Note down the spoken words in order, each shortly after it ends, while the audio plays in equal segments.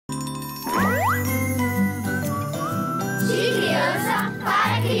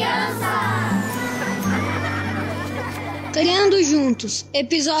Criando Juntos,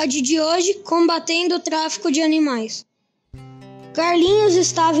 episódio de hoje, Combatendo o tráfico de animais. Carlinhos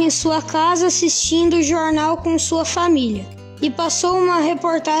estava em sua casa assistindo o jornal com sua família e passou uma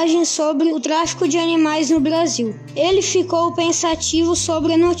reportagem sobre o tráfico de animais no Brasil. Ele ficou pensativo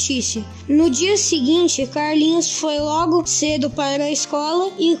sobre a notícia. No dia seguinte, Carlinhos foi logo cedo para a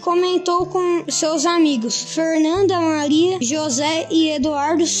escola e comentou com seus amigos, Fernanda, Maria, José e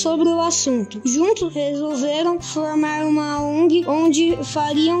Eduardo, sobre o assunto. Juntos resolveram formar uma ONG onde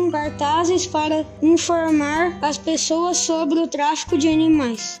fariam cartazes para informar as pessoas sobre o tráfico de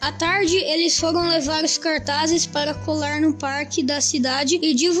animais. À tarde, eles foram levar os cartazes para colar no parque da cidade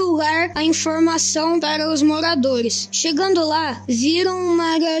e divulgar a informação para os moradores. Chegando lá, viram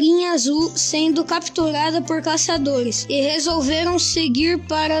uma ararinha azul sendo capturada por caçadores e resolveram seguir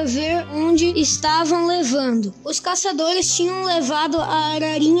para ver onde estavam levando. Os caçadores tinham levado a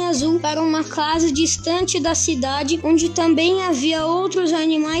ararinha azul para uma casa distante da cidade, onde também havia outros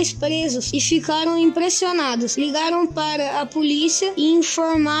animais presos, e ficaram impressionados. Ligaram para a polícia e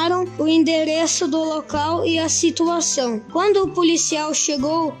informaram o endereço do local e a situação. Quando o policial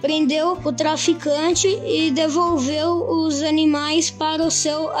chegou, prendeu o traficante e devolveu os animais para o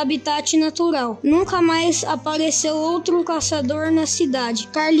seu habitat natural. Nunca mais apareceu outro caçador na cidade.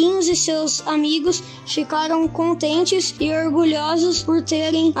 Carlinhos e seus amigos ficaram contentes e orgulhosos por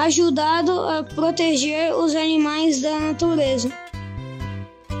terem ajudado a proteger os animais da natureza.